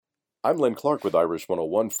I'm Len Clark with Irish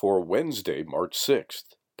 101 for Wednesday, March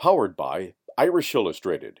 6th, powered by Irish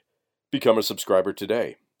Illustrated. Become a subscriber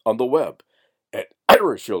today on the web at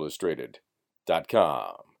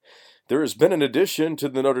irishillustrated.com. There has been an addition to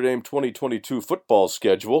the Notre Dame 2022 football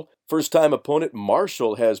schedule. First-time opponent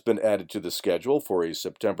Marshall has been added to the schedule for a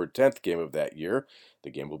September 10th game of that year. The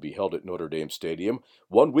game will be held at Notre Dame Stadium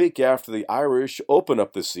 1 week after the Irish open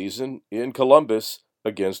up the season in Columbus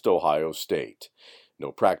against Ohio State.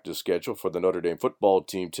 No practice schedule for the Notre Dame football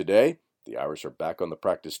team today. The Irish are back on the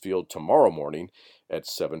practice field tomorrow morning at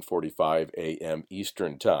 7:45 a.m.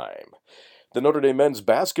 Eastern Time. The Notre Dame men's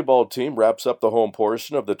basketball team wraps up the home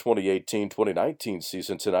portion of the 2018-2019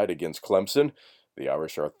 season tonight against Clemson. The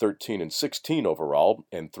Irish are 13-16 overall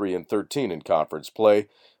and 3-13 in conference play,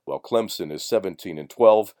 while Clemson is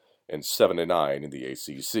 17-12 and 7-9 in the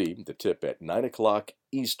ACC. The tip at 9 o'clock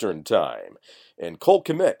Eastern Time. And Cole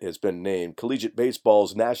Kmet has been named Collegiate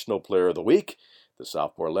Baseball's National Player of the Week. The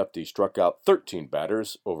sophomore lefty struck out 13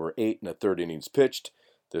 batters over 8 1/3 innings pitched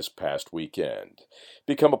this past weekend.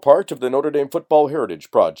 Become a part of the Notre Dame Football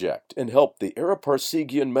Heritage Project and help the Ara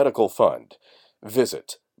Parseghian Medical Fund.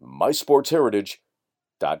 Visit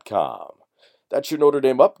mysportsheritage.com. That's your Notre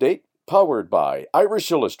Dame update, powered by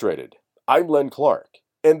Irish Illustrated. I'm Len Clark,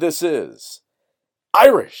 and this is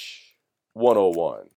Irish 101.